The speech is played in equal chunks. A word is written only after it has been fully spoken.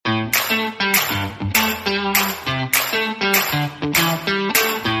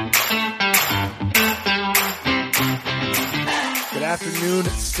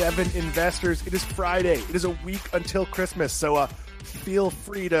afternoon, Seven Investors. It is Friday. It is a week until Christmas, so feel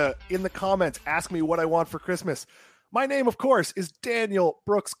free to, in the comments, ask me what I want for Christmas. My name, of course, is Daniel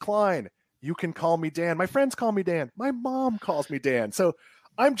Brooks Klein. You can call me Dan. My friends call me Dan. My mom calls me Dan. So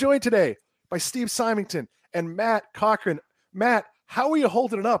I'm joined today by Steve Symington and Matt Cochran. Matt, how are you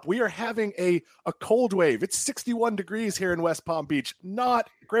holding it up? We are having a cold wave. It's 61 degrees here in West Palm Beach. Not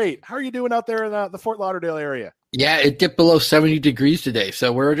great. How are you doing out there in the Fort Lauderdale area? Yeah, it dipped below 70 degrees today.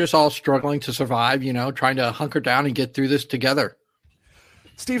 So we're just all struggling to survive, trying to hunker down and get through this together.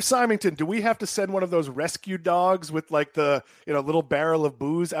 Steve Symington, do we have to send one of those rescue dogs with like the little barrel of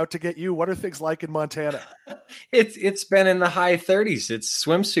booze out to get you? What are things like in Montana? It's been in the high 30s. It's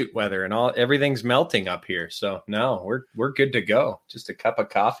swimsuit weather and everything's melting up here. So no, we're good to go. Just a cup of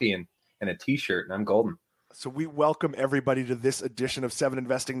coffee and a t-shirt and I'm golden. So we welcome everybody to this edition of Seven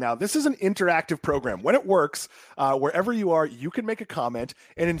Investing Now. This is an interactive program. When it works, wherever you are, you can make a comment,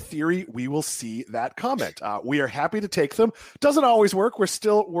 and in theory, we will see that comment. We are happy to take them. Doesn't always work. We're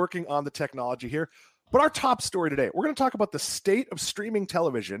still working on the technology here. But our top story today, we're going to talk about the state of streaming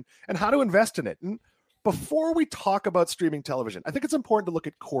television and how to invest in it. And before we talk about streaming television, I think it's important to look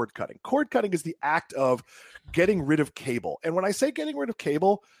at cord cutting. Cord cutting is the act of getting rid of cable. And when I say getting rid of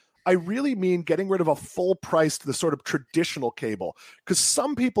cable, I really mean getting rid of a full price to the sort of traditional cable, because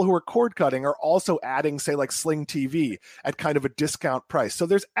some people who are cord cutting are also adding, say, like Sling TV at kind of a discount price. So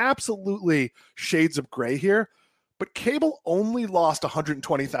there's absolutely shades of gray here, but cable only lost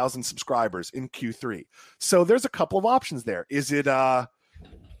 120,000 subscribers in Q3. So there's a couple of options there.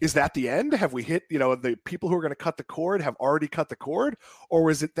 Is that the end? Have we hit, the people who are going to cut the cord have already cut the cord?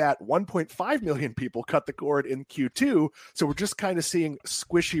 Or is it that 1.5 million people cut the cord in Q2? So we're just kind of seeing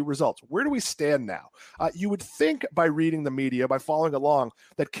squishy results. Where do we stand now? You would think by reading the media, by following along,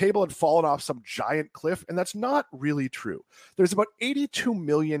 that cable had fallen off some giant cliff, and that's not really true. There's about 82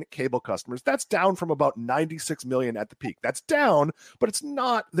 million cable customers. That's down from about 96 million at the peak. That's down, but it's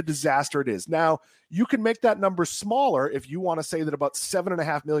not the disaster it is. Now, you can make that number smaller if you want to say that about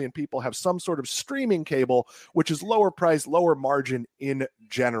 7.5 million people have some sort of streaming cable, which is lower price, lower margin in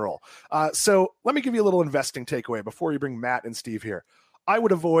general. So let me give you a little investing takeaway before you bring Matt and Steve here. I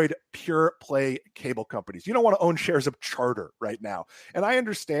would avoid pure play cable companies. You don't want to own shares of Charter right now. And I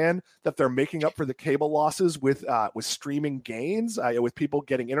understand that they're making up for the cable losses with streaming gains, with people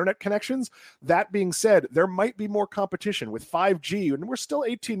getting internet connections. That being said, there might be more competition with 5G, and we're still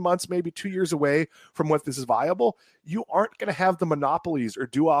 18 months, maybe 2 years away from what this is viable. You aren't going to have the monopolies or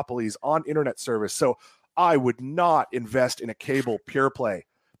duopolies on internet service. So I would not invest in a cable pure play.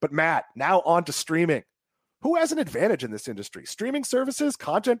 But Matt, now on to streaming. Who has an advantage in this industry? Streaming services,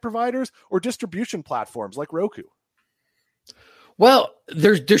 content providers, or distribution platforms like Roku? Well,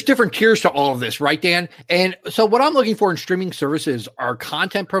 there's different tiers to all of this, right, Dan? And so what I'm looking for in streaming services are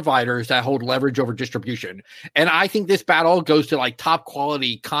content providers that hold leverage over distribution. And I think this battle goes to like top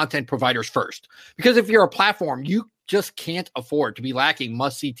quality content providers first. Because if you're a platform, you just can't afford to be lacking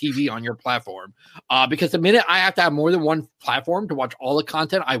must-see TV on your platform. Because the minute I have to have more than one platform to watch all the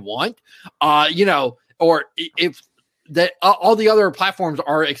content I want, or if that all the other platforms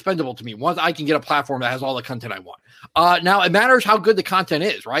are expendable to me. Once I can get a platform that has all the content I want. Now it matters how good the content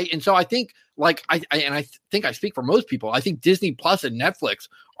is, right? And so I think, like I think I speak for most people. I think Disney Plus and Netflix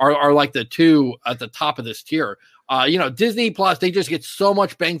are like the two at the top of this tier. Disney Plus, they just get so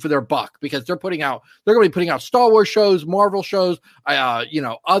much bang for their buck because they're going to be putting out Star Wars shows, Marvel shows,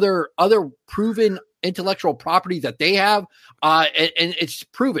 other proven intellectual property that they have, and it's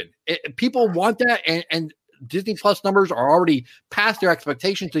proven. People want that, and Disney Plus numbers are already past their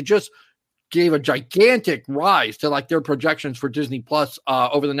expectations. They just gave a gigantic rise to like their projections for Disney Plus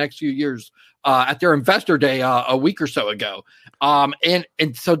over the next few years at their investor day a week or so ago. And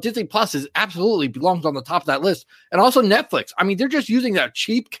so Disney Plus is absolutely belongs on the top of that list. And also Netflix. I mean, they're just using that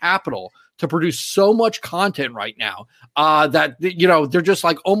cheap capital to produce so much content right now that, they're just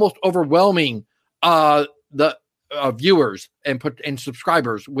like almost overwhelming the viewers and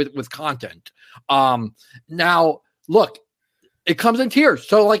subscribers with content. Now, look, it comes in tiers.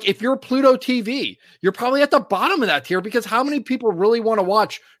 So like if you're Pluto TV, you're probably at the bottom of that tier because how many people really want to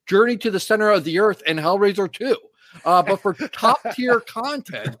watch Journey to the Center of the Earth and Hellraiser 2? But for top tier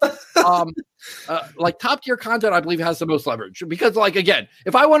content, like top tier content, I believe has the most leverage because like, again,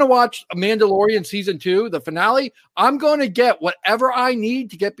 if I want to watch Mandalorian season 2, the finale, I'm going to get whatever I need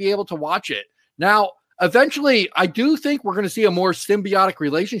to be able to watch it. Now, eventually, I do think we're going to see a more symbiotic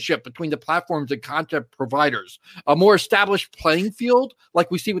relationship between the platforms and content providers, a more established playing field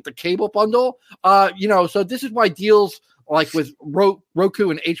like we see with the cable bundle. So this is why deals like with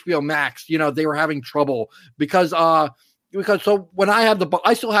Roku and HBO Max, they were having trouble because because so when I have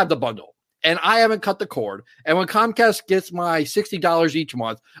I still have the bundle and I haven't cut the cord. And when Comcast gets my $60 each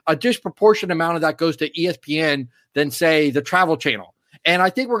month, a disproportionate amount of that goes to ESPN than say the Travel Channel. And I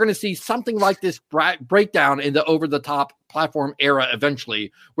think we're going to see something like this breakdown in the over-the-top platform era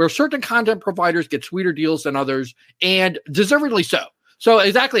eventually, where certain content providers get sweeter deals than others, and deservedly so. So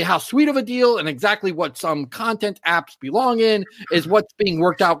exactly how sweet of a deal and exactly what some content apps belong in is what's being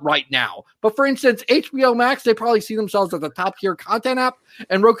worked out right now. But for instance, HBO Max, they probably see themselves as a top-tier content app,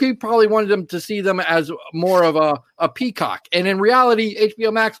 and Roku probably wanted them to see them as more of a peacock. And in reality,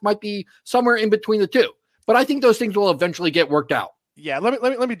 HBO Max might be somewhere in between the two. But I think those things will eventually get worked out. Yeah,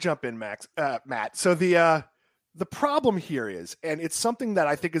 let me jump in, Matt. So the problem here is, and it's something that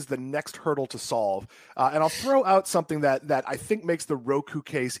I think is the next hurdle to solve, and I'll throw out something that I think makes the Roku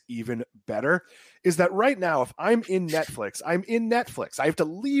case even better, is that right now, if I'm in Netflix. I have to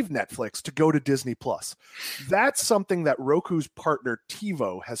leave Netflix to go to Disney Plus. That's something that Roku's partner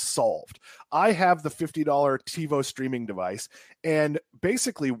TiVo has solved. I have the $50 TiVo streaming device, and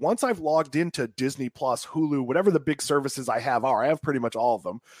basically once I've logged into Disney Plus, Hulu, whatever the big services I have are, I have pretty much all of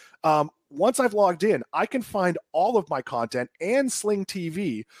them. Once I've logged in, I can find all of my content and Sling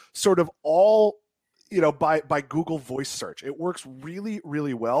TV sort of all, by Google voice search. It works really,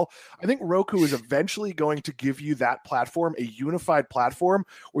 really well. I think Roku is eventually going to give you that platform, a unified platform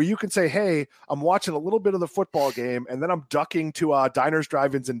where you can say, hey, I'm watching a little bit of the football game and then I'm ducking to Diners,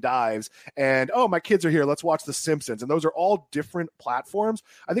 Drive-Ins, and Dives. And, oh, my kids are here. Let's watch The Simpsons. And those are all different platforms.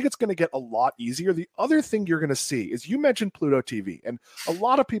 I think it's going to get a lot easier. The other thing you're going to see is you mentioned Pluto TV, and a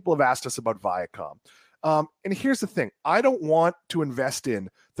lot of people have asked us about Viacom. And here's the thing. I don't want to invest in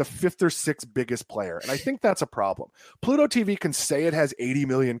the fifth or sixth biggest player. And I think that's a problem. Pluto TV can say it has 80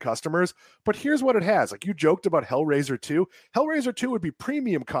 million customers, but here's what it has. Like you joked about Hellraiser 2. Hellraiser 2 would be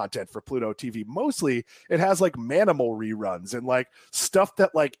premium content for Pluto TV. Mostly it has like Manimal reruns and like stuff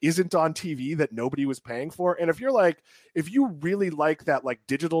that like isn't on TV that nobody was paying for. And if you really like that like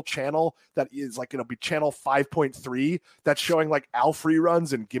digital channel that is like, it'll be channel 5.3 that's showing like Alf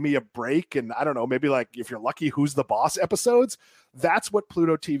reruns and Give Me a Break. And I don't know, maybe like if you're lucky, Who's the Boss episodes. That's what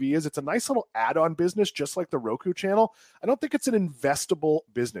Pluto TV is. It's a nice little add-on business, just like the Roku channel. I don't think it's an investable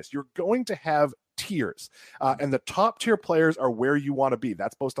business. You're going to have tiers, and the top tier players are where you want to be.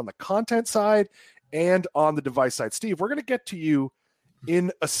 That's both on the content side and on the device side. Steve, we're going to get to you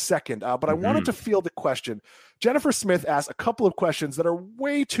in a second, but I wanted to field a question. Jennifer Smith asked a couple of questions that are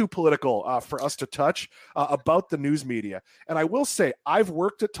way too political for us to touch about the news media. And I will say, I've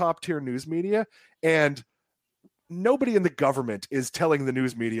worked at top tier news media, and nobody in the government is telling the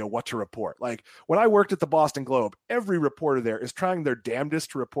news media what to report. Like when I worked at the Boston Globe, every reporter there is trying their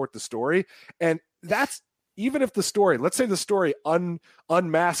damnedest to report the story. And that's even if the story, let's say the story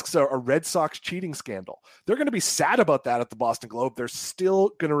unmasks a Red Sox cheating scandal, they're going to be sad about that at the Boston Globe. They're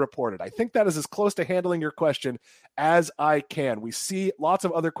still going to report it. I think that is as close to handling your question as I can. We see lots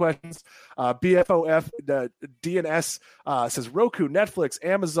of other questions. BFOF, DNS says Roku, Netflix,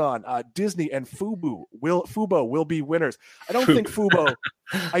 Amazon, Disney, and Fubo will be winners. I don't think Fubo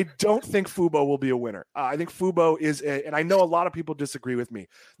will be a winner. I think Fubo is, and I know a lot of people disagree with me.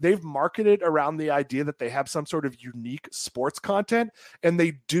 They've marketed around the idea that they have some sort of unique sports content, and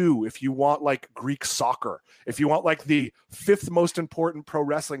they do. If you want like Greek soccer, if you want like the fifth most important pro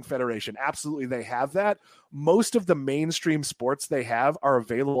wrestling federation, absolutely they have that. Most of the mainstream sports they have are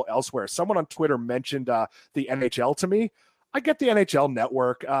available elsewhere. Someone on Twitter mentioned the NHL to me. I get the NHL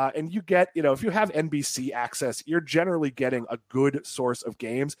network, and you get, if you have NBC access, you're generally getting a good source of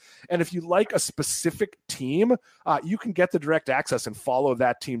games. And if you like a specific team, you can get the direct access and follow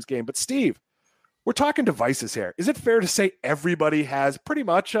that team's game. But Steve, we're talking devices here. Is it fair to say everybody has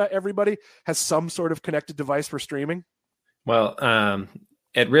some sort of connected device for streaming? Well,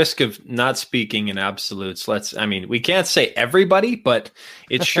 at risk of not speaking in absolutes, we can't say everybody, but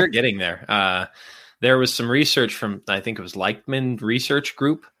it's sure getting there. There was some research from, I think it was Leichtman Research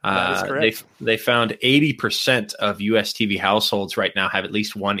Group. That is correct. They found 80% of US TV households right now have at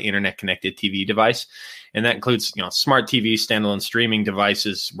least one internet-connected TV device. And that includes, smart TV, standalone streaming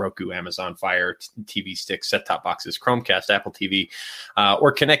devices, Roku, Amazon Fire, TV sticks, set-top boxes, Chromecast, Apple TV,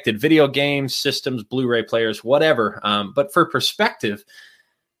 or connected video games, systems, Blu-ray players, whatever. But for perspective,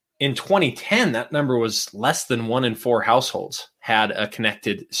 in 2010, that number was less than 1 in 4 households had a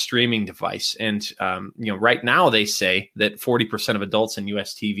connected streaming device. And, right now they say that 40% of adults in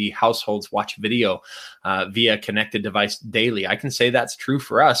US TV households watch video via connected device daily. I can say that's true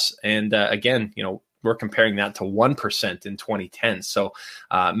for us. And again, we're comparing that to 1% in 2010. So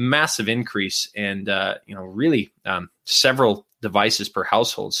massive increase and, really several devices per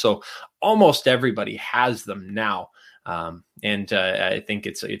household. So almost everybody has them now. And I think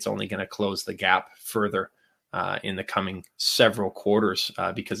it's only going to close the gap further in the coming several quarters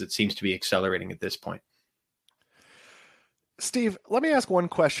because it seems to be accelerating at this point. Steve, let me ask one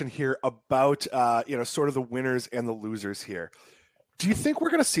question here about, sort of the winners and the losers here. Do you think we're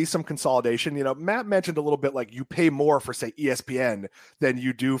going to see some consolidation? Matt mentioned a little bit like you pay more for, say, ESPN than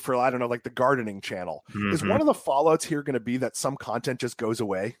you do for, I don't know, like the gardening channel. Mm-hmm. Is one of the fallouts here going to be that some content just goes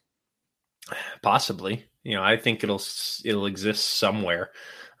away? Possibly. I think it'll exist somewhere,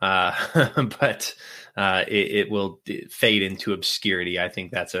 but it will fade into obscurity. I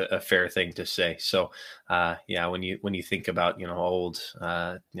think that's a fair thing to say. So, when you think about old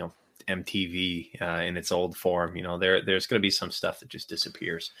MTV in its old form, there's going to be some stuff that just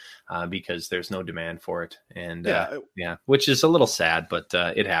disappears because there's no demand for it, and which is a little sad, but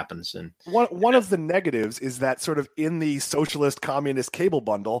it happens. And one of the negatives is that sort of in the socialist communist cable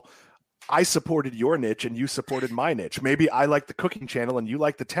bundle, I supported your niche and you supported my niche. Maybe I like the cooking channel and you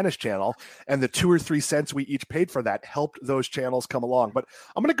like the tennis channel, and the 2 or 3 cents we each paid for that helped those channels come along. But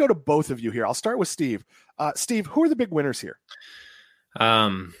I'm going to go to both of you here. I'll start with Steve. Steve, who are the big winners here?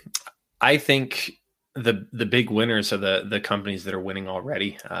 I think the big winners are the companies that are winning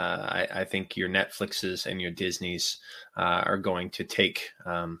already. I think your Netflixes and your Disneys are going to take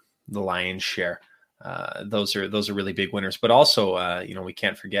the lion's share. Those are really big winners, but also, we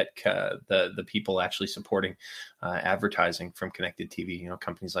can't forget the people actually supporting advertising from connected TV.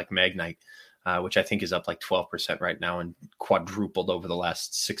 Companies like Magnite, which I think is up like 12% right now and quadrupled over the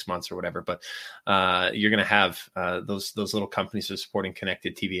last 6 months or whatever. But you're going to have those little companies that are supporting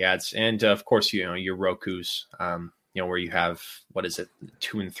connected TV ads, and of course, your Roku's, where you have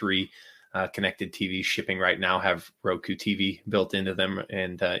 2 and 3. Connected TV shipping right now have Roku TV built into them,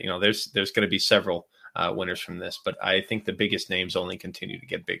 and there's going to be several winners from this. But I think the biggest names only continue to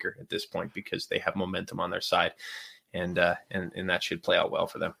get bigger at this point because they have momentum on their side, and that should play out well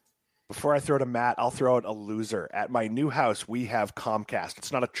for them. Before I throw to Matt, I'll throw out a loser. At my new house, we have Comcast.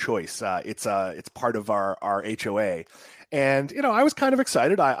 It's not a choice. It's part of our HOA. And, I was kind of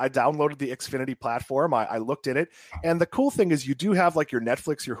excited. I downloaded the Xfinity platform. I looked at it. And the cool thing is you do have like your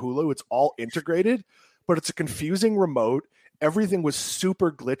Netflix, your Hulu. It's all integrated, but it's a confusing remote. Everything was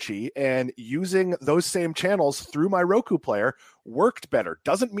super glitchy, and using those same channels through my Roku player worked better.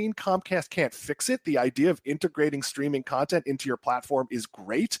 Doesn't mean Comcast can't fix it. The idea of integrating streaming content into your platform is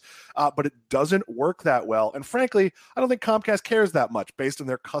great, but it doesn't work that well. And frankly, I don't think Comcast cares that much based on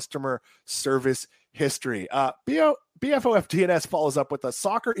their customer service history. BFOF DNS follows up with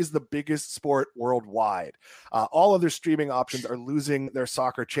soccer is the biggest sport worldwide. All other streaming options are losing their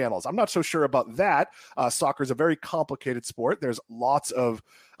soccer channels. I'm not so sure about that. Soccer is a very complicated sport. There's lots of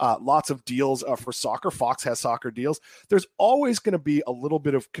deals for soccer. Fox has soccer deals. There's always going to be a little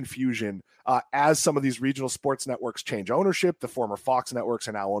bit of confusion as some of these regional sports networks change ownership. The former Fox networks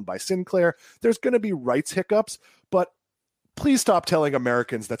are now owned by Sinclair. There's going to be rights hiccups, but please stop telling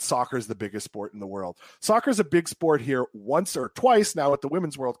Americans that soccer is the biggest sport in the world. Soccer is a big sport here once or twice now at the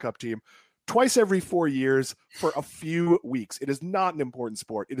Women's World Cup team, twice every 4 years for a few weeks. It is not an important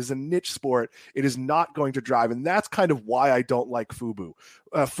sport. It is a niche sport. It is not going to drive. And that's kind of why I don't like Fubo.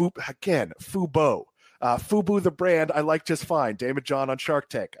 Fubo, the brand, I like just fine. Daymond John on Shark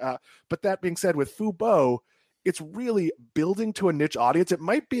Tank. But that being said, with Fubo, it's really building to a niche audience. It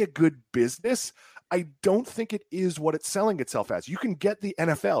might be a good business. I don't think it is what it's selling itself as. You can get the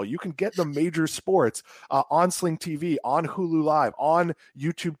NFL, you can get the major sports on Sling TV, on Hulu Live, on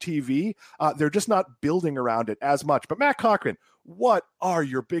YouTube TV. They're just not building around it as much. But Matt Cochran, what are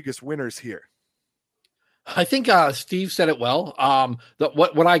your biggest winners here? I think Steve said it well.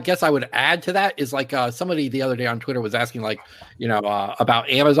 What I guess I would add to that is like somebody the other day on Twitter was asking about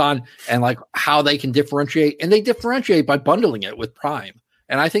Amazon and like how they can differentiate, and they differentiate by bundling it with Prime.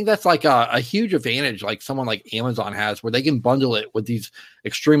 And I think that's like a huge advantage, like someone like Amazon has, where they can bundle it with these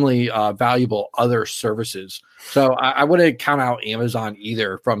extremely valuable other services. So I wouldn't count out Amazon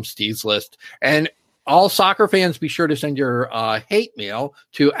either from Steve's list. And all soccer fans, be sure to send your hate mail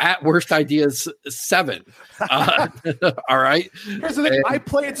to @worstideas7. All right. Here's the thing. I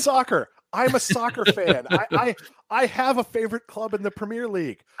played soccer. I'm a soccer fan. I have a favorite club in the Premier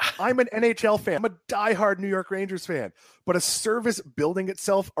League. I'm an NHL fan. I'm a diehard New York Rangers fan. But a service building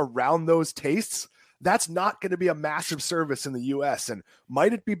itself around those tastes, that's not going to be a massive service in the US. And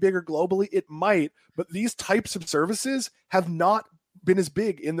might it be bigger globally? It might. But these types of services have not been as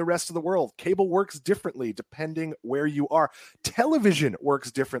big in the rest of the world. Cable works differently depending where you are. Television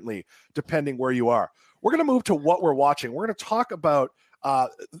works differently depending where you are. We're going to move to what we're watching. We're going to talk about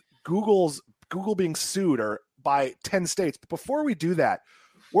Google being sued by 10 states. But before we do that,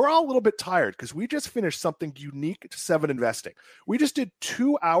 we're all a little bit tired because we just finished something unique to 7 Investing. We just did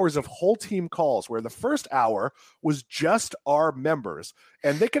 2 hours of whole team calls where the first hour was just our members,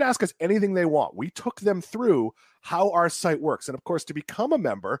 and they could ask us anything they want. We took them through how our site works. And of course, to become a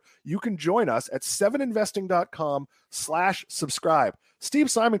member, you can join us at 7investing.com/subscribe.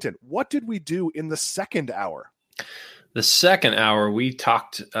 Steve Symington, what did we do in the second hour? The second hour, we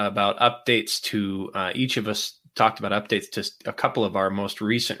talked about updates to each of us talked about updates to a couple of our most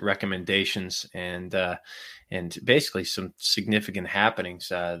recent recommendations and basically some significant happenings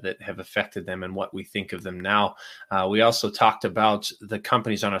that have affected them and what we think of them now. We also talked about the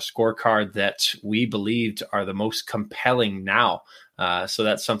companies on our scorecard that we believed are the most compelling now. So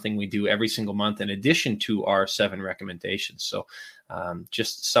that's something we do every single month in addition to our 7 recommendations. So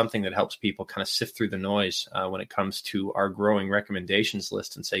just something that helps people kind of sift through the noise when it comes to our growing recommendations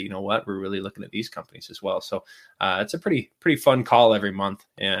list and say, you know what, we're really looking at these companies as well. So it's a pretty fun call every month,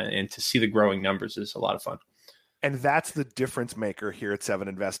 and to see the growing numbers is a lot of fun. And that's the difference maker here at 7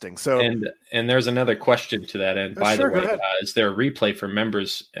 Investing. So, and there's another question to that end. By the way, is there a replay for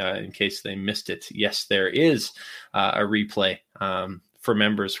members in case they missed it? Yes, there is a replay for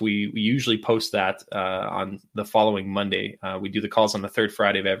members. We usually post that on the following Monday. We do the calls on the third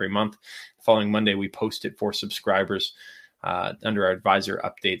Friday of every month. The following Monday, we post it for subscribers under our advisor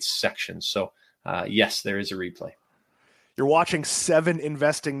updates section. So yes, there is a replay. You're watching 7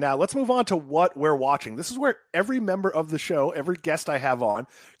 Investing now. Let's move on to what we're watching. This is where every member of the show, every guest I have on,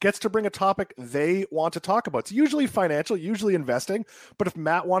 gets to bring a topic they want to talk about. It's usually financial, usually investing. But if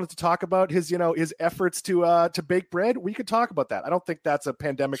Matt wanted to talk about his efforts to bake bread, we could talk about that. I don't think that's a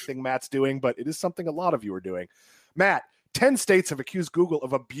pandemic thing Matt's doing, but it is something a lot of you are doing. Matt, 10 states have accused Google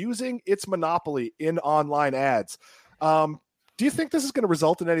of abusing its monopoly in online ads. Do you think this is going to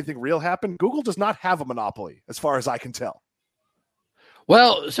result in anything real happen? Google does not have a monopoly, as far as I can tell.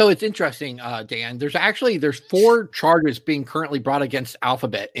 Well, so it's interesting, Dan. There's 4 charges being currently brought against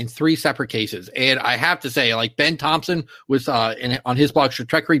Alphabet in 3 separate cases, and I have to say, like Ben Thompson was on his blog,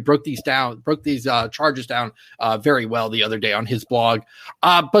 Stratechery broke these charges down very well the other day on his blog.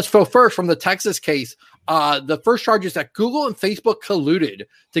 But so first, from the Texas case, the first charge is that Google and Facebook colluded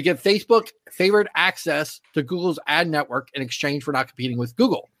to give Facebook favored access to Google's ad network in exchange for not competing with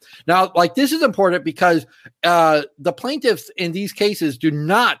Google. Now, like, this is important because the plaintiffs in these cases do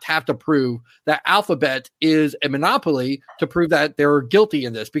not have to prove that Alphabet is a monopoly to prove that they're guilty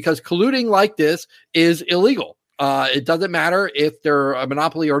in this, because colluding like this is illegal. It doesn't matter if they're a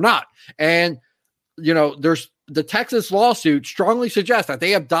monopoly or not. And, the Texas lawsuit strongly suggests that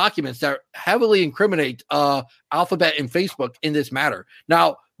they have documents that heavily incriminate Alphabet and Facebook in this matter.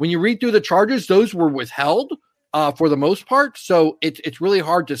 Now, when you read through the charges, those were withheld for the most part. So it's really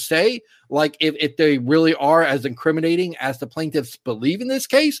hard to say, like, if they really are as incriminating as the plaintiffs believe in this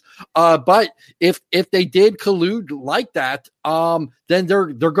case. But if they did collude like that, then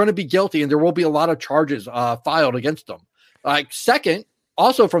they're going to be guilty, and there will be a lot of charges filed against them. Second,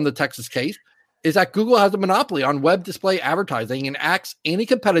 also from the Texas case, is that Google has a monopoly on web display advertising and acts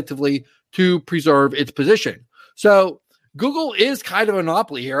anti-competitively to preserve its position. So Google is kind of a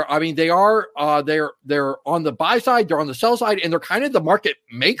monopoly here. I mean, they are they're on the buy side, they're on the sell side, and they're kind of the market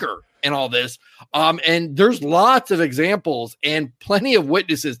maker in all this. And there's lots of examples and plenty of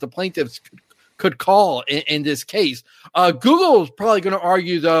witnesses the plaintiffs could call in this case. Google is probably going to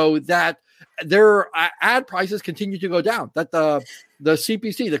argue, though, that their ad prices continue to go down, that the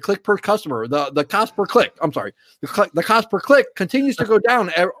CPC, the click per customer, the cost per click, the cost per click continues to go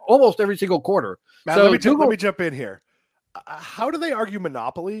down almost every single quarter. Matt, so let me jump in here. How do they argue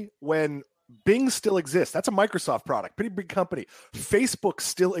monopoly when Bing still exists? That's a Microsoft product, pretty big company. Facebook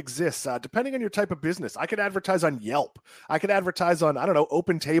still exists. Depending on your type of business, I could advertise on Yelp. I could advertise on,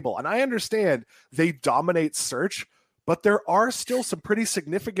 OpenTable. And I understand they dominate search, but there are still some pretty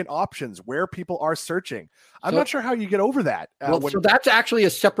significant options where people are searching. I'm not sure how you get over that. So that's actually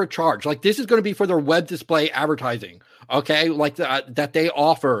a separate charge. Like, this is going to be for their web display advertising. Okay. Like that they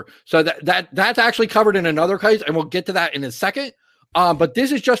offer. So that's actually covered in another case, and we'll get to that in a second. But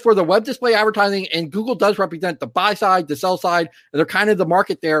this is just for the web display advertising, and Google does represent the buy side, the sell side, and they're kind of the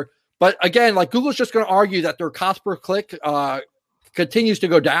market there. But again, like, Google's just going to argue that their cost per click continues to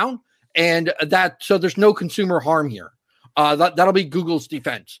go down, and so there's no consumer harm here. That'll be Google's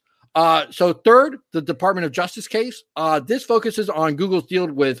defense. So third, the Department of Justice case. This focuses on Google's deal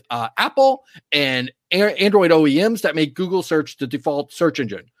with Apple and Android OEMs that make Google search the default search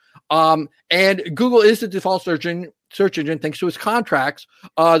engine. And Google is the default search engine thanks to its contracts.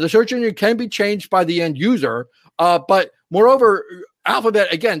 The search engine can be changed by the end user. But moreover,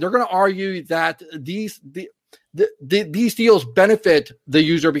 Alphabet, again, they're going to argue that these deals benefit the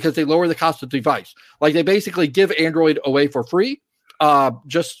user because they lower the cost of the device. Like they basically give Android away for free,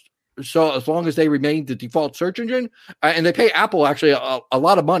 just so as long as they remain the default search engine, and they pay Apple actually a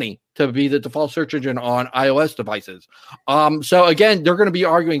lot of money to be the default search engine on iOS devices. So again, they're going to be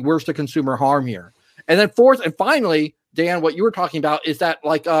arguing where's the consumer harm here. And then fourth and finally, Dan, what you were talking about is that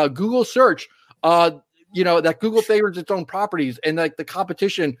like Google search, that Google favors its own properties and like the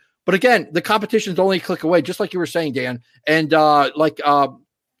competition. But again, the competition is only a click away, just like you were saying, Dan. And I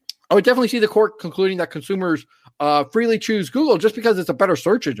would definitely see the court concluding that consumers freely choose Google just because it's a better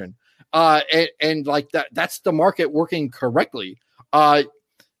search engine. And like that's the market working correctly.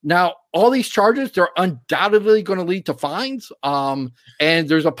 Now, all these charges, they're undoubtedly going to lead to fines. And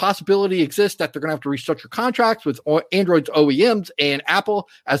there's a possibility exists that they're going to have to restructure contracts with Android's OEMs and Apple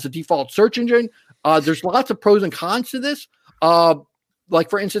as the default search engine. There's lots of pros and cons to this. Like,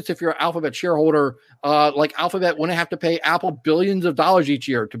 for instance, if you're an Alphabet shareholder, like Alphabet wouldn't have to pay Apple billions of dollars each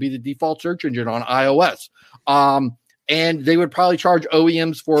year to be the default search engine on iOS. And they would probably charge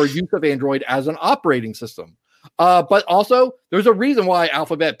OEMs for use of Android as an operating system. But also, there's a reason why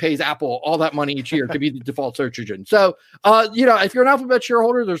Alphabet pays Apple all that money each year to be the default search engine. So, if you're an Alphabet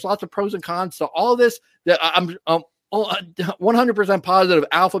shareholder, there's lots of pros and cons to all of this. That I'm 100% positive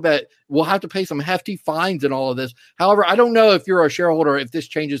Alphabet will have to pay some hefty fines and all of this. However, I don't know if you're a shareholder if this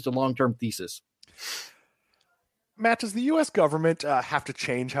changes the long-term thesis. Matt, does the U.S. government have to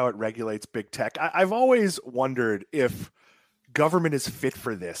change how it regulates big tech? I've always wondered if government is fit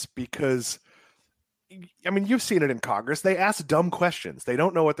for this because, I mean, you've seen it in Congress. They ask dumb questions. They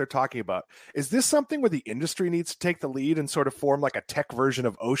don't know what they're talking about. Is this something where the industry needs to take the lead and sort of form like a tech version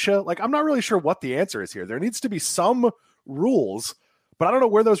of OSHA? Like, I'm not really sure what the answer is here. There needs to be some rules, but I don't know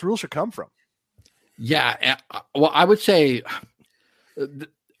where those rules should come from. Yeah. Well, I would say,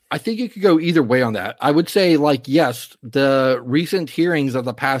 I think you could go either way on that. I would say, like, yes, the recent hearings of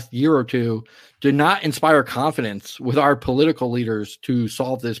the past year or two did not inspire confidence with our political leaders to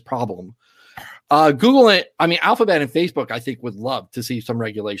solve this problem. Alphabet and Facebook, I think, would love to see some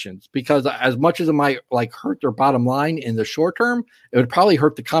regulations because as much as it might like hurt their bottom line in the short term, it would probably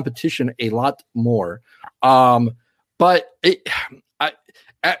hurt the competition a lot more. But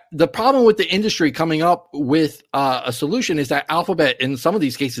the problem with the industry coming up with a solution is that Alphabet, in some of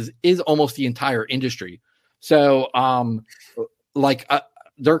these cases, is almost the entire industry. So,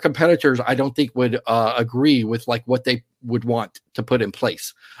 their competitors, I don't think would agree with like what they would want to put in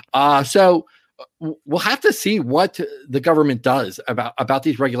place. So we'll have to see what the government does about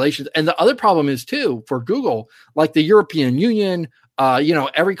these regulations. And the other problem is too for Google, like the European Union.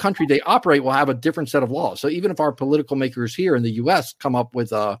 Every country they operate will have a different set of laws. So even if our political makers here in the U.S. come up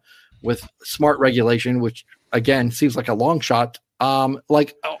with smart regulation, which again seems like a long shot,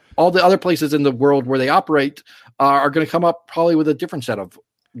 like all the other places in the world where they operate are going to come up probably with a different set of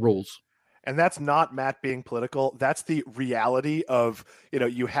rules. And that's not Matt being political. That's the reality of,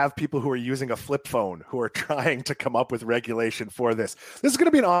 you have people who are using a flip phone who are trying to come up with regulation for this. This is going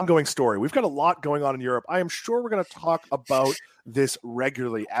to be an ongoing story. We've got a lot going on in Europe. I am sure we're going to talk about this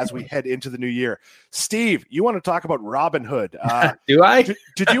regularly as we head into the new year. Steve, you want to talk about Robinhood. Do I?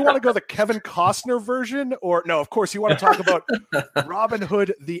 Did you want to go the Kevin Costner version? Or no, of course, you want to talk about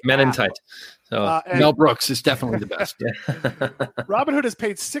Robinhood, the Men in Tight. So Mel Brooks is definitely the best. Robinhood has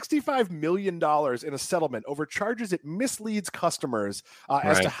paid $65 million in a settlement over charges it misleads customers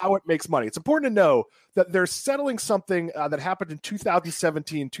as to how it makes money. It's important to know that they're settling something that happened in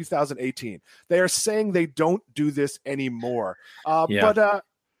 2017, 2018. They are saying they don't do this anymore. But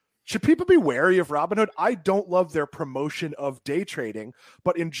should people be wary of Robinhood? I don't love their promotion of day trading,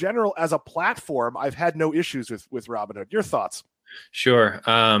 but in general, as a platform, I've had no issues with Robinhood. Your thoughts? Sure.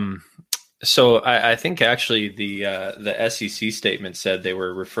 So I think actually the SEC statement said they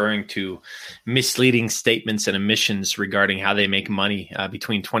were referring to misleading statements and omissions regarding how they make money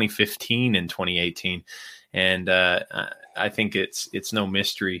between 2015 and 2018, and I think it's no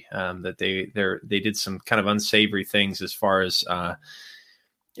mystery that they did some kind of unsavory things as far as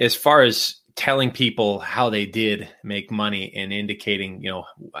telling people how they did make money and indicating,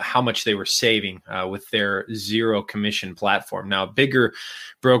 how much they were saving with their zero commission platform. Now, bigger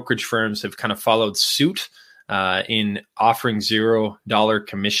brokerage firms have kind of followed suit in offering $0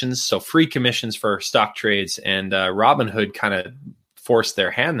 commissions, so free commissions for stock trades. And Robinhood kind of forced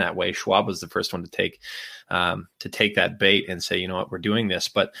their hand that way. Schwab was the first one to take that bait and say, we're doing this.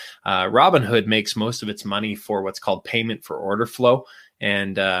 But Robinhood makes most of its money for what's called payment for order flow.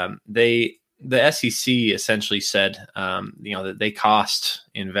 And the SEC essentially said, that they cost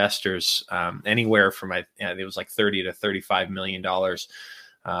investors anywhere from it was like $30 to $35 million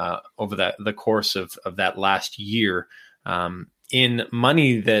over the course of that last year, in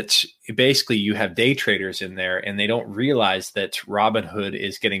money that basically you have day traders in there, and they don't realize that Robinhood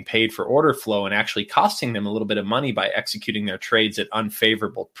is getting paid for order flow and actually costing them a little bit of money by executing their trades at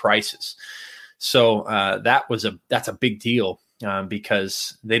unfavorable prices. So that's a big deal.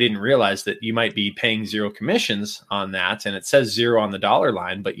 Because they didn't realize that you might be paying zero commissions on that. And it says zero on the dollar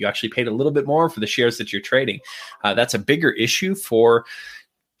line, but you actually paid a little bit more for the shares that you're trading. That's a bigger issue for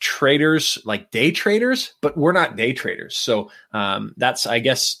traders like day traders, but we're not day traders. So that's, I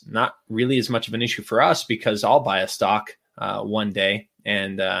guess, not really as much of an issue for us, because I'll buy a stock one day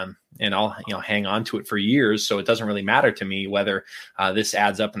and I'll hang on to it for years. So it doesn't really matter to me whether this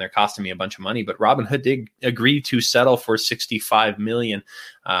adds up and they're costing me a bunch of money. But Robinhood did agree to settle for $65 million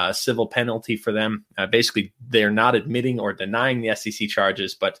civil penalty for them. Basically, they're not admitting or denying the SEC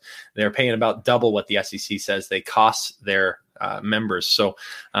charges, but they're paying about double what the SEC says they cost their members. So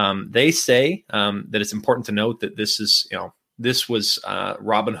they say that it's important to note that this was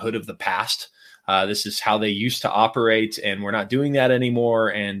Robinhood of the past. This is how they used to operate, and we're not doing that anymore.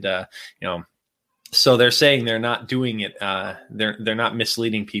 And so they're saying they're not doing it. They're not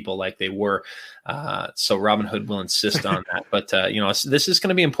misleading people like they were. So Robinhood will insist on that. But this is going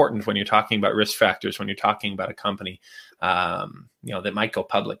to be important when you're talking about risk factors, when you're talking about a company that might go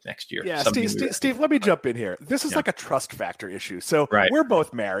public next year. Yeah, Steve, let me jump in here. This is like a trust factor issue. So right. We're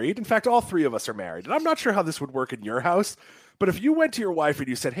both married. In fact, all three of us are married. And I'm not sure how this would work in your house. But if you went to your wife and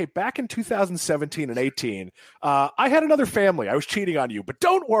you said, hey, back in 2017 and 18, I had another family. I was cheating on you. But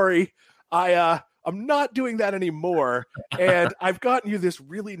don't worry, I'm not doing that anymore. And I've gotten you this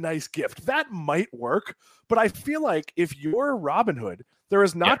really nice gift. That might work. But I feel like if you're Robinhood, there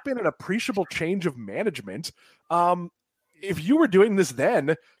has not been an appreciable change of management. If you were doing this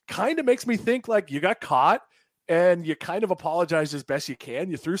then, kind of makes me think like you got caught and you kind of apologized as best you can.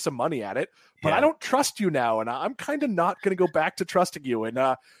 You threw some money at it, but I don't trust you now. And I'm kind of not going to go back to trusting you.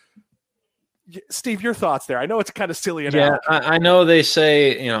 And Steve, your thoughts there? I know it's kind of silly. I know they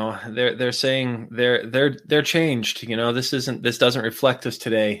say, they're saying they're changed. This doesn't reflect us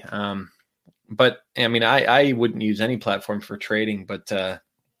today. But I mean, I wouldn't use any platform for trading, but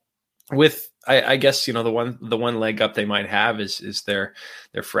I guess, the one leg up they might have is their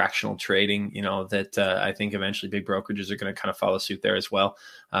fractional trading, that I think eventually big brokerages are going to kind of follow suit there as well,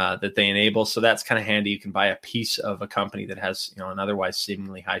 that they enable. So that's kind of handy. You can buy a piece of a company that has, an otherwise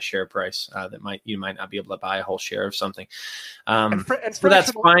seemingly high share price that you might not be able to buy a whole share of something. So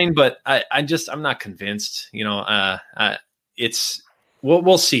that's fine, but I'm not convinced,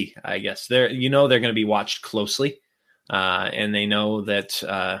 we'll see, I guess. They're going to be watched closely, and they know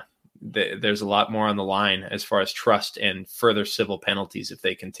that there's a lot more on the line as far as trust and further civil penalties if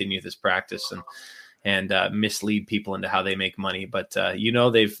they continue this practice and mislead people into how they make money. But they've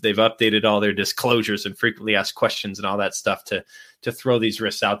updated all their disclosures and frequently asked questions and all that stuff to throw these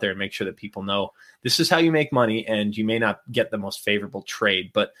risks out there and make sure that people know this is how you make money, and you may not get the most favorable trade,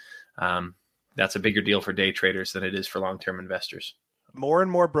 but that's a bigger deal for day traders than it is for long-term investors. More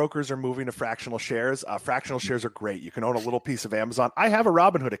and more brokers are moving to fractional shares. Fractional shares are great. You can own a little piece of Amazon. I have a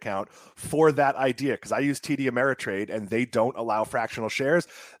Robinhood account for that idea because I use TD Ameritrade and they don't allow fractional shares.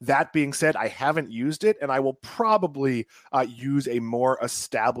 That being said, I haven't used it and I will probably use a more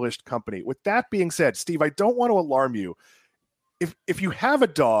established company. With that being said, Steve, I don't want to alarm you. If you have a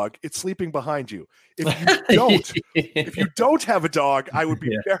dog, it's sleeping behind you. If you don't have a dog, I would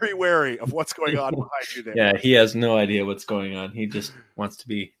be very wary of what's going on behind you there. Yeah, he has no idea what's going on. He just wants to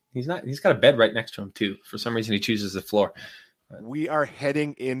be. He's got a bed right next to him too. For some reason, he chooses the floor. We are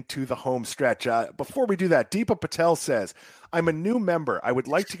heading into the home stretch. Before we do that, Deepa Patel says, I'm a new member. I would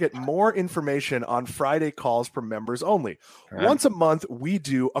like to get more information on Friday calls for members only. Right. Once a month, we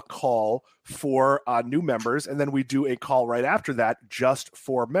do a call for new members, and then we do a call right after that just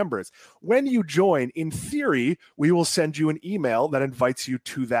for members. When you join, in theory, we will send you an email that invites you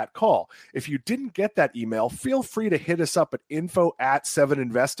to that call. If you didn't get that email, feel free to hit us up at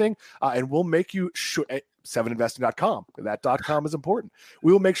info@7investing, and we'll make you sure. 7investing.com. That .com is important.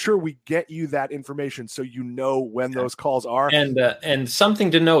 We will make sure we get you that information so you know when those calls are. And something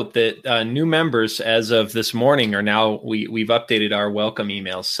to note that new members as of this morning are now, we've updated our welcome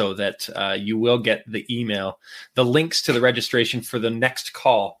emails so that you will get the email, the links to the registration for the next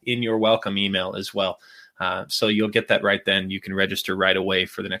call in your welcome email as well. So you'll get that right then. You can register right away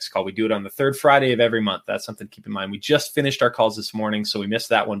for the next call. We do it on the third Friday of every month. That's something to keep in mind. We just finished our calls this morning, so we missed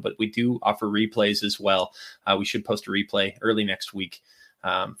that one, but we do offer replays as well. We should post a replay early next week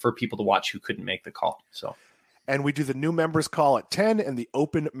for people to watch who couldn't make the call. So. And we do the new members call at 10 and the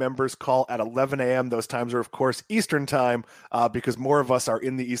open members call at 11 a.m. Those times are, of course, Eastern time, because more of us are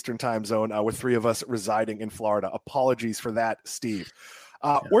in the Eastern time zone, with 3 of us residing in Florida. Apologies for that, Steve.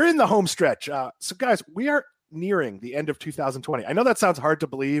 We're in the home stretch. So, guys, we are nearing the end of 2020. I know that sounds hard to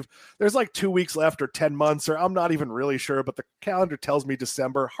believe. There's like 2 weeks left or 10 months, or I'm not even really sure, but the calendar tells me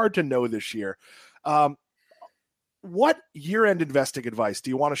December. Hard to know this year. What year-end investing advice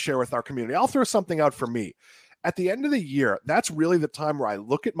do you want to share with our community? I'll throw something out for me. At the end of the year, that's really the time where I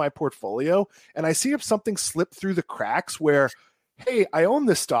look at my portfolio and I see if something slipped through the cracks where, hey, I own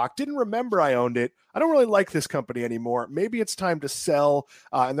this stock, didn't remember I owned it. I don't really like this company anymore. Maybe it's time to sell.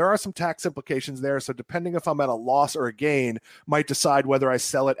 And there are some tax implications there. So depending if I'm at a loss or a gain, might decide whether I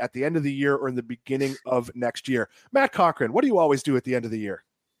sell it at the end of the year or in the beginning of next year. Matt Cochran, what do you always do at the end of the year?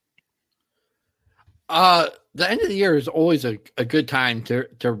 The end of the year is always a good time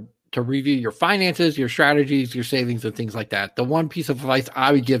to review your finances, your strategies, your savings, and things like that. The one piece of advice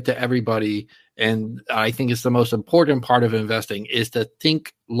I would give to everybody, and I think it's the most important part of investing, is to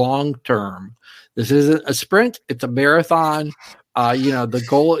think long term. This isn't a sprint, it's a marathon. The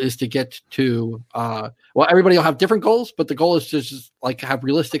goal is to get to, everybody will have different goals, but the goal is to just like have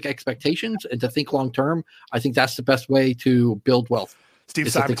realistic expectations and to think long term. I think that's the best way to build wealth.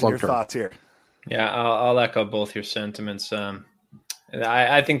 Steve Simonton, your thoughts here? Yeah, I'll echo both your sentiments.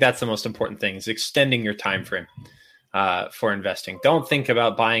 I think that's the most important thing, is extending your time frame for investing. Don't think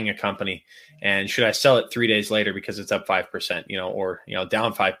about buying a company and should I sell it 3 days later because it's up 5%, or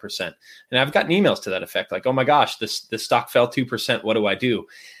down 5%. And I've gotten emails to that effect, like, oh my gosh, this stock fell 2%. What do I do?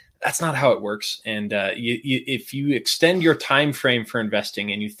 That's not how it works. And if you extend your time frame for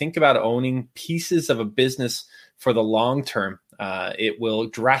investing and you think about owning pieces of a business for the long term, it will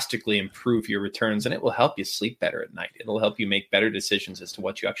drastically improve your returns, and it will help you sleep better at night. It'll help you make better decisions as to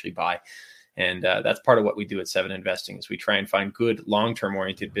what you actually buy. And that's part of what we do at Seven Investing, is we try and find good long-term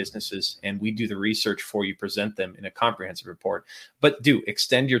oriented businesses, and we do the research for you, present them in a comprehensive report. But do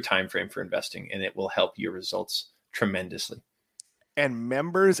extend your time frame for investing, and it will help your results tremendously. And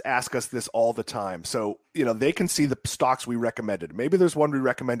members ask us this all the time. So, they can see the stocks we recommended. Maybe there's one we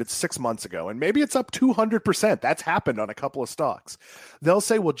recommended 6 months ago, and maybe it's up 200%. That's happened on a couple of stocks. They'll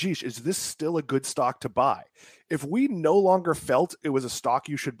say, well, geez, is this still a good stock to buy? If we no longer felt it was a stock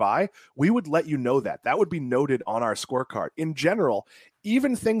you should buy, we would let you know that. That would be noted on our scorecard. In general,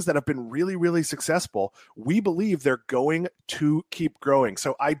 even things that have been really, really successful, we believe they're going to keep growing.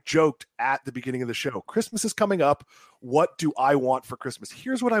 So I joked at the beginning of the show, Christmas is coming up. What do I want for Christmas?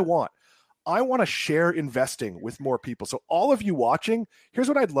 Here's what I want. I want to share investing with more people. So all of you watching, here's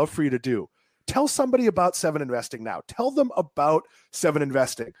what I'd love for you to do. Tell somebody about Seven Investing now. Tell them about Seven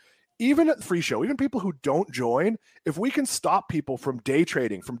Investing. Even at the free show, even people who don't join, if we can stop people from day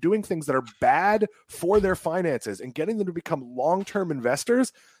trading, from doing things that are bad for their finances and getting them to become long-term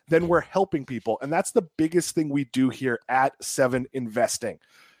investors, then we're helping people. And that's the biggest thing we do here at Seven Investing.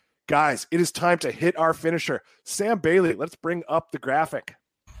 Guys, it is time to hit our finisher. Sam Bailey, let's bring up the graphic.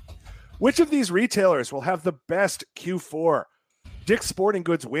 Which of these retailers will have the best Q4? Dick's Sporting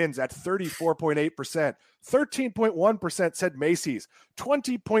Goods wins at 34.8%. 13.1% said Macy's.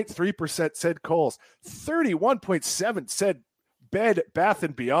 20.3% said Kohl's. 31.7% said Bed Bath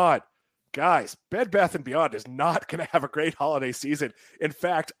 & Beyond. Guys, Bed Bath & Beyond is not going to have a great holiday season. In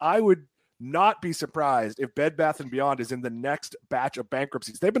fact, I would not be surprised if Bed Bath & Beyond is in the next batch of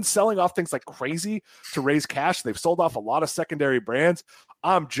bankruptcies. They've been selling off things like crazy to raise cash. They've sold off a lot of secondary brands.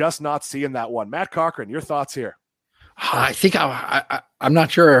 I'm just not seeing that one. Matt Cochran, your thoughts here? I think I'm not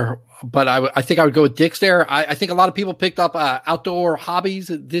sure, but I think I would go with Dick's there. I think a lot of people picked up outdoor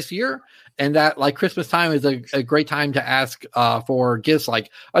hobbies this year, and that like Christmas time is a great time to ask for gifts like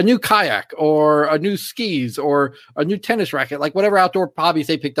a new kayak or a new skis or a new tennis racket, like whatever outdoor hobbies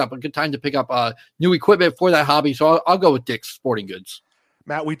they picked up. A good time to pick up new equipment for that hobby. So I'll go with Dick's Sporting Goods.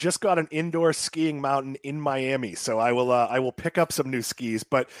 Matt, we just got an indoor skiing mountain in Miami, so I will pick up some new skis.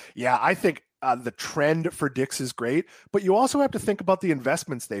 But yeah, I think the trend for Dick's is great, but you also have to think about the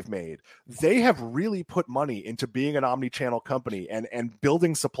investments they've made. They have really put money into being an omni-channel company and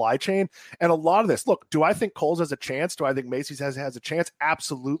building supply chain. And a lot of this, look, do I think Kohl's has a chance? Do I think Macy's has a chance?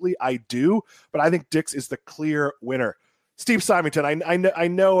 Absolutely, I do. But I think Dick's is the clear winner. Steve Simonton, I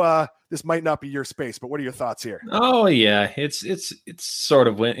know this might not be your space, but what are your thoughts here? Oh yeah, it's sort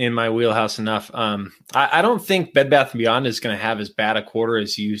of in my wheelhouse enough. I don't think Bed Bath & Beyond is going to have as bad a quarter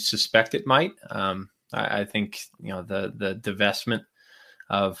as you suspect it might. I think the divestment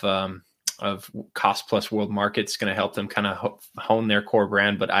of cost plus world markets going to help them kind of hone their core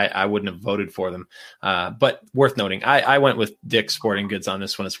brand, but I wouldn't have voted for them. But worth noting, I went with Dick's Sporting Goods on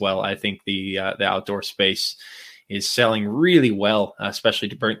this one as well. I think the outdoor space is selling really well, especially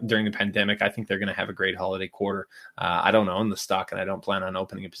during the pandemic. I think they're going to have a great holiday quarter. I don't own the stock and I don't plan on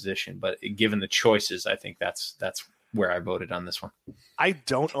opening a position, but given the choices, I think that's where I voted on this one. I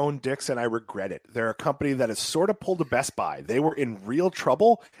don't own Dick's and I regret it. They're a company that has sort of pulled a Best Buy. They were in real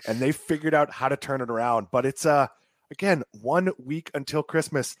trouble and they figured out how to turn it around. But it's, again, 1 week until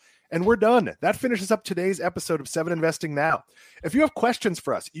Christmas and we're done. That finishes up today's episode of 7 Investing Now. If you have questions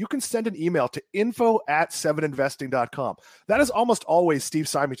for us, you can send an email to info@7investing.com. That is almost always Steve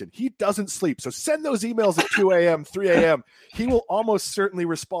Symington. He doesn't sleep. So send those emails at 2 a.m., 3 a.m. He will almost certainly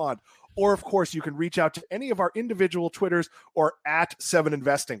respond. Or, of course, you can reach out to any of our individual Twitters or at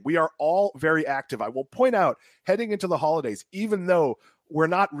 7Investing. We are all very active. I will point out, heading into the holidays, even though we're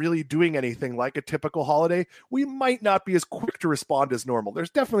not really doing anything like a typical holiday, we might not be as quick to respond as normal. There's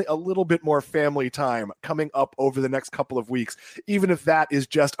definitely a little bit more family time coming up over the next couple of weeks, even if that is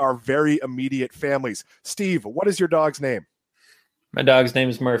just our very immediate families. Steve, what is your dog's name? My dog's name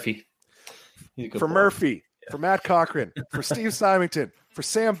is Murphy. For Murphy, for Matt Cochran, for Steve Symington, for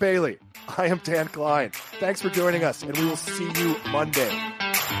Sam Bailey, I am Dan Klein. Thanks for joining us, and we will see you Monday.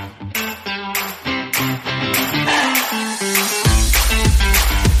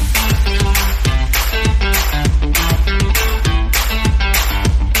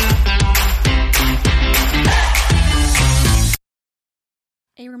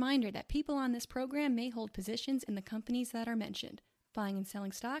 A reminder that people on this program may hold positions in the companies that are mentioned. Buying and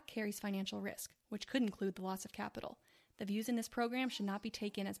selling stock carries financial risk, which could include the loss of capital. The views in this program should not be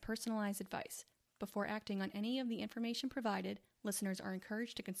taken as personalized advice. Before acting on any of the information provided, listeners are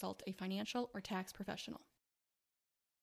encouraged to consult a financial or tax professional.